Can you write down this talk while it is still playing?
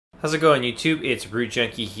How's it going, YouTube? It's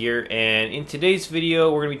RootJunky here, and in today's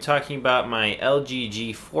video we're going to be talking about my LG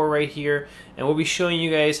G4 right here, and we'll be showing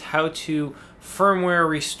you guys how to firmware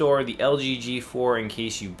restore the LG G4 in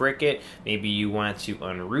case you brick it. Maybe you want to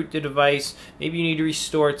unroot the device, maybe you need to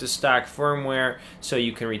restore it to stock firmware so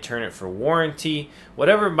you can return it for warranty.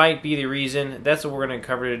 Whatever might be the reason, that's what we're going to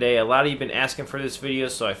cover today. A lot of you have been asking for this video,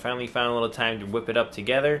 so I finally found a little time to whip it up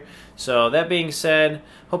together. So that being said,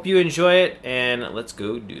 hope you enjoy it, and let's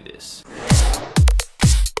go do this.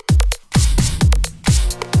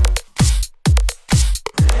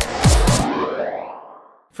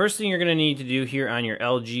 First thing you're going to need to do here on your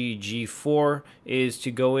LG G4 is to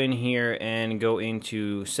go in here and go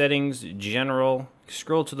into Settings, General,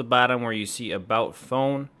 scroll to the bottom where you see About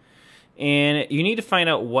Phone, and you need to find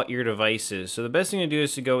out what your device is. So the best thing to do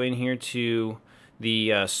is to go in here to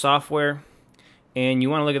the software, and you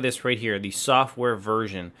want to look at this right here, the software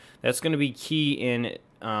version. That's going to be key in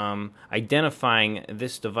identifying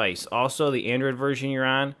this device. Also, the Android version you're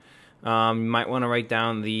on, you might want to write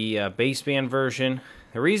down the baseband version.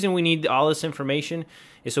 The reason we need all this information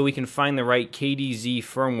is so we can find the right KDZ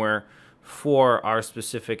firmware for our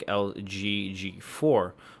specific LG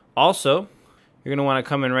G4. Also, you're going to want to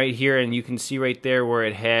come in right here, and you can see right there where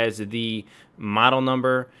it has the model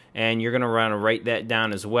number, and you're going to want to write that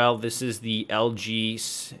down as well. This is the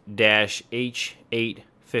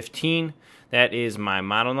LG-H815. That is my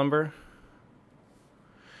model number.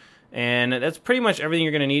 And that's pretty much everything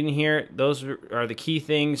you're going to need in here. Those are the key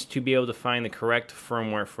things to be able to find the correct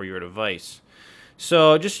firmware for your device.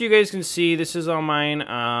 So just so you guys can see, this is all mine.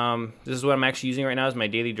 This is what I'm actually using right now as my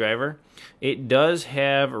daily driver. It does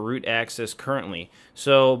have root access currently.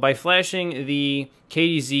 So by flashing the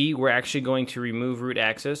KDZ, we're actually going to remove root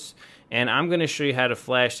access. And I'm going to show you how to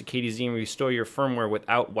flash the KDZ and restore your firmware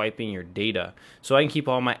without wiping your data. So I can keep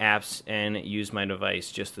all my apps and use my device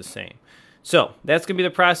just the same. So that's going to be the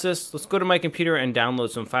process. Let's go to my computer and download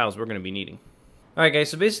some files we're going to be needing. Alright guys,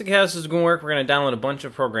 so basically how this is going to work, we're going to download a bunch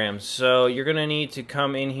of programs. So you're going to need to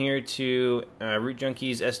come in here to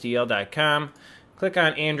rootjunkiesSDL.com, click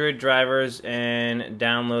on Android drivers, and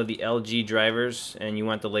download the LG drivers. And you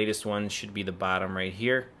want the latest one, should be the bottom right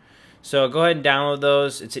here. So go ahead and download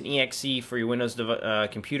those. It's an exe for your Windows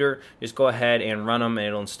computer. Just go ahead and run them and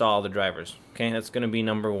it'll install all the drivers. Okay, that's going to be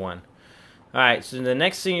number one. Alright, so the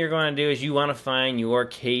next thing you're going to do is you want to find your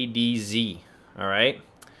KDZ. Alright,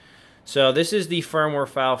 so this is the firmware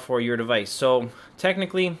file for your device. So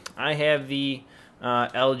technically, I have the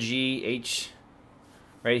LG H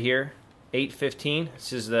right here, 815.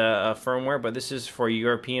 This is the firmware, but this is for a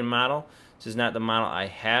European model. This is not the model I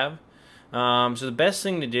have. So the best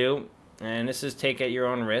thing to do, and this is take at your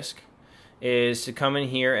own risk, is to come in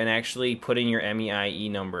here and actually put in your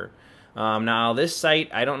MEIE number. Now this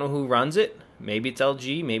site, I don't know who runs it. Maybe it's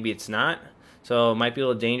LG, maybe it's not. So it might be a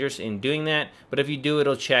little dangerous in doing that, but if you do,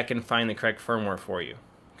 it'll check and find the correct firmware for you.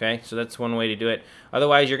 Okay, so that's one way to do it.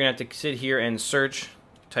 Otherwise, you're going to have to sit here and search,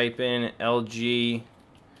 type in LG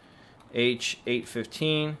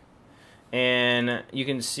H815, and you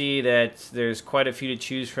can see that there's quite a few to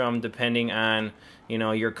choose from depending on, you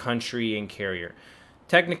know, your country and carrier.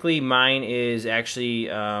 Technically, mine is actually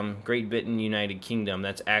Great Britain, United Kingdom.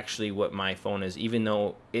 That's actually what my phone is, even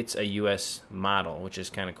though it's a US model, which is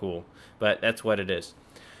kind of cool. But that's what it is.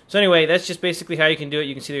 So anyway, that's just basically how you can do it.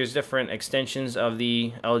 You can see there's different extensions of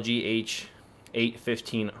the LG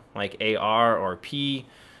H815, like AR or P.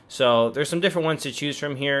 So there's some different ones to choose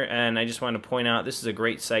from here, and I just want to point out this is a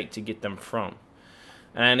great site to get them from.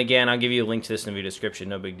 And again, I'll give you a link to this in the video description,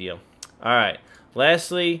 no big deal. Alright,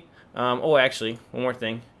 lastly, oh, actually, one more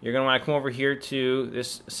thing. You're going to want to come over here to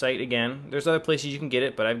this site again. There's other places you can get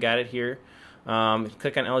it, but I've got it here.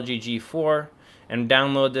 Click on LG G4 and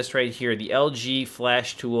download this right here, the LG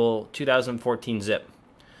Flash Tool 2014 zip.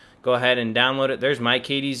 Go ahead and download it. There's my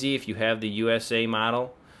KDZ if you have the USA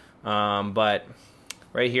model. But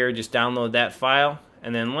right here, just download that file.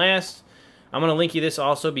 And then last, I'm going to link you this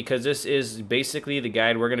also because this is basically the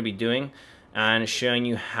guide we're going to be doing on showing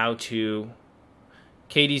you how to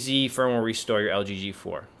KDZ firmware restore your LG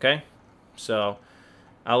G4. Okay, so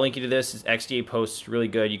I'll link you to this. It's XDA post, really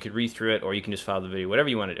good. You could read through it, or you can just follow the video, whatever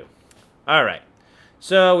you want to do. All right,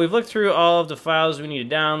 so we've looked through all of the files we need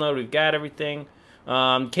to download. We've got everything.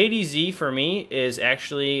 KDZ for me is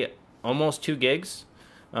actually almost 2 gigs,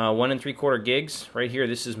 1 3/4 gigs. Right here,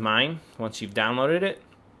 this is mine. Once you've downloaded it,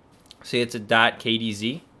 see it's a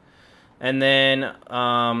 .KDZ, and then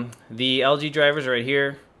the LG drivers are right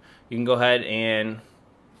here. You can go ahead and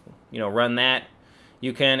run that.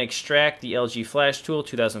 You can extract the LG Flash Tool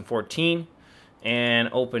 2014 and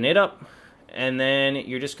open it up, and then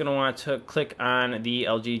you're just going to want to click on the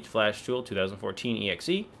LG Flash Tool 2014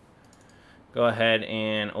 EXE. Go ahead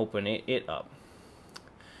and open it up.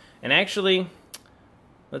 And actually,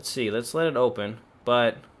 let's see, let's let it open,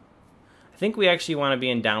 but I think we actually want to be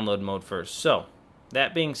in download mode first. So,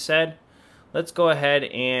 that being said, let's go ahead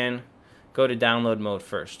and go to download mode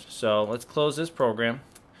first. So, let's close this program.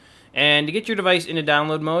 And to get your device into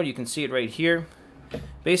download mode, you can see it right here.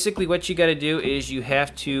 Basically, what you got to do is you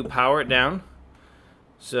have to power it down.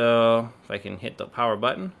 So, if I can hit the power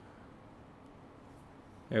button.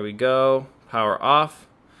 There we go. Power off.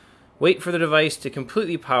 Wait for the device to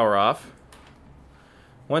completely power off.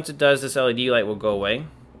 Once it does, this LED light will go away.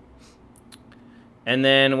 And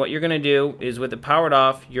then what you're going to do is with it powered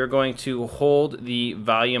off, you're going to hold the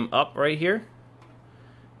volume up right here.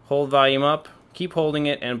 Hold volume up, keep holding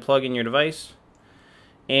it, and plug in your device.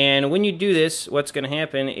 And when you do this, what's going to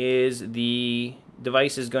happen is the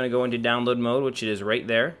device is going to go into download mode, which it is right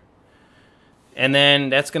there. And then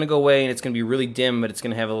that's going to go away, and it's going to be really dim, but it's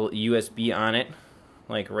going to have a little USB on it,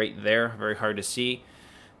 like right there, very hard to see.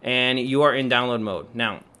 And you are in download mode.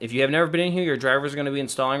 Now, if you have never been in here, your drivers are going to be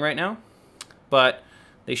installing right now. But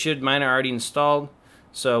mine are already installed,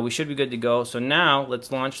 so we should be good to go. So now let's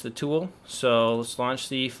launch the tool. So let's launch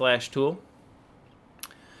the Flash tool,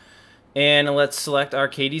 and let's select our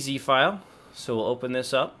KDZ file. So we'll open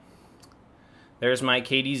this up. There's my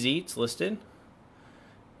KDZ, it's listed,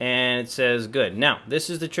 and it says good. Now this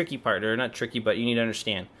is the tricky part, or not tricky, but you need to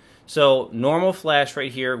understand. So normal Flash right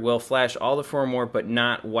here will flash all the firmware, but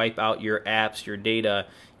not wipe out your apps, your data,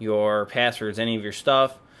 your passwords, any of your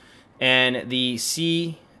stuff. And the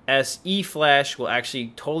CSE Flash will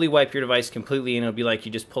actually totally wipe your device completely, and it'll be like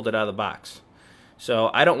you just pulled it out of the box. So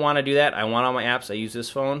I don't want to do that. I want all my apps. I use this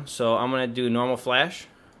phone. So I'm going to do normal Flash.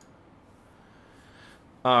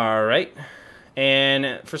 Alright.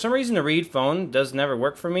 And for some reason the read phone does never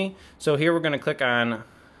work for me. So here we're going to click on,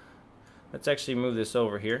 let's actually move this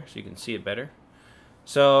over here so you can see it better.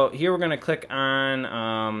 So here we're going to click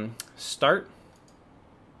on Start.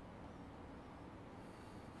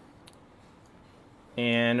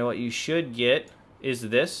 And what you should get is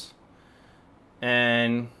this,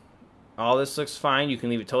 and all this looks fine. You can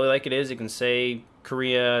leave it totally like it is. It can say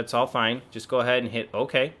Korea, it's all fine. Just go ahead and hit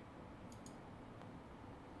OK.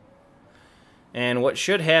 And what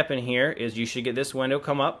should happen here is you should get this window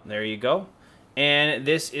come up. There you go. And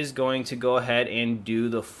this is going to go ahead and do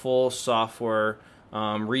the full software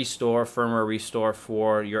restore, firmware restore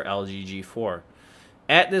for your LG G4.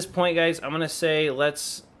 At this point, guys, I'm going to say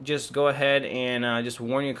let's just go ahead and just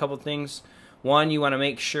warn you a couple things. One, you want to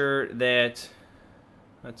make sure that,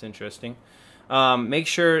 that's interesting, make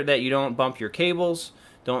sure that you don't bump your cables,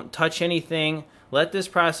 don't touch anything. Let this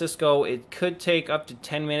process go. It could take up to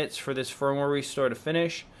 10 minutes for this firmware restore to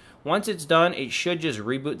finish. Once it's done, it should just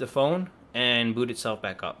reboot the phone and boot itself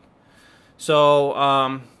back up.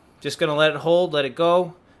 So just going to let it hold, let it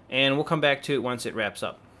go, and we'll come back to it once it wraps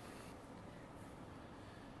up.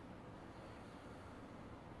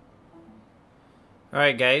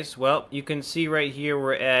 Alright guys, well, you can see right here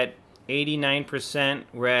we're at 89%,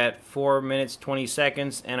 we're at 4 minutes 20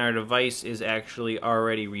 seconds, and our device is actually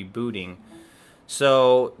already rebooting.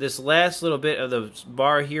 So this last little bit of the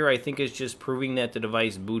bar here I think is just proving that the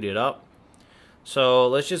device booted up. So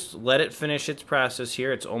let's just let it finish its process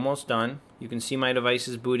here. It's almost done. You can see my device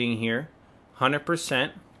is booting here,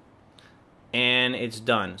 100%, and it's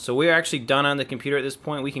done. So we're actually done on the computer at this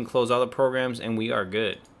point. We can close all the programs and we are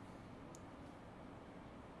good.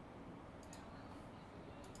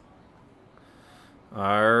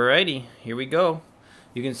 Alrighty, here we go.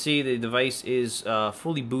 You can see the device is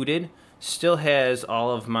fully booted. Still has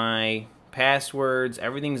all of my passwords,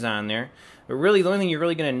 everything's on there. But really, the only thing you're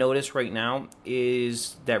really going to notice right now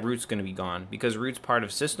is that root's going to be gone, because root's part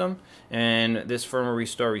of system, and this firmware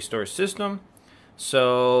restore restores system.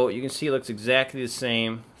 So you can see it looks exactly the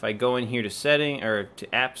same. If I go in here to setting or to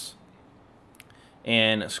apps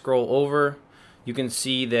and scroll over, you can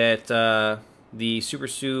see that the Super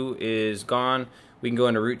Sue is gone. We can go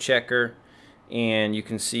into root checker, and you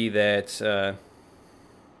can see that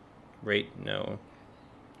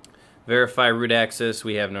verify root access,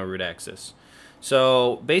 we have no root access.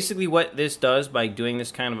 So basically what this does by doing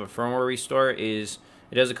this kind of a firmware restore is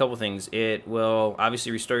it does a couple things. It will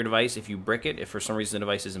obviously restore your device if you brick it. If for some reason the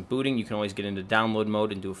device isn't booting, you can always get into download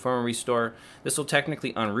mode and do a firmware restore. This will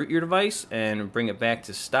technically unroot your device and bring it back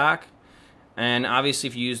to stock. And obviously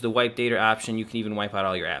if you use the wipe data option, you can even wipe out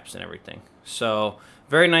all your apps and everything. So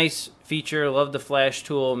very nice feature. Love the Flash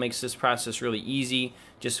tool. Makes this process really easy.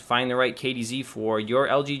 Just find the right KDZ for your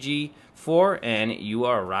LG G4 and you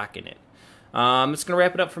are rocking it. That's going to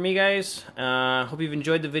wrap it up for me, guys. Hope you've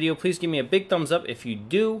enjoyed the video. Please give me a big thumbs up if you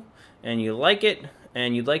do and you like it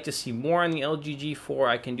and you'd like to see more on the LG G4.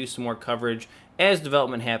 I can do some more coverage as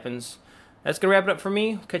development happens. That's going to wrap it up for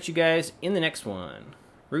me. Catch you guys in the next one.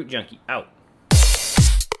 RootJunky out.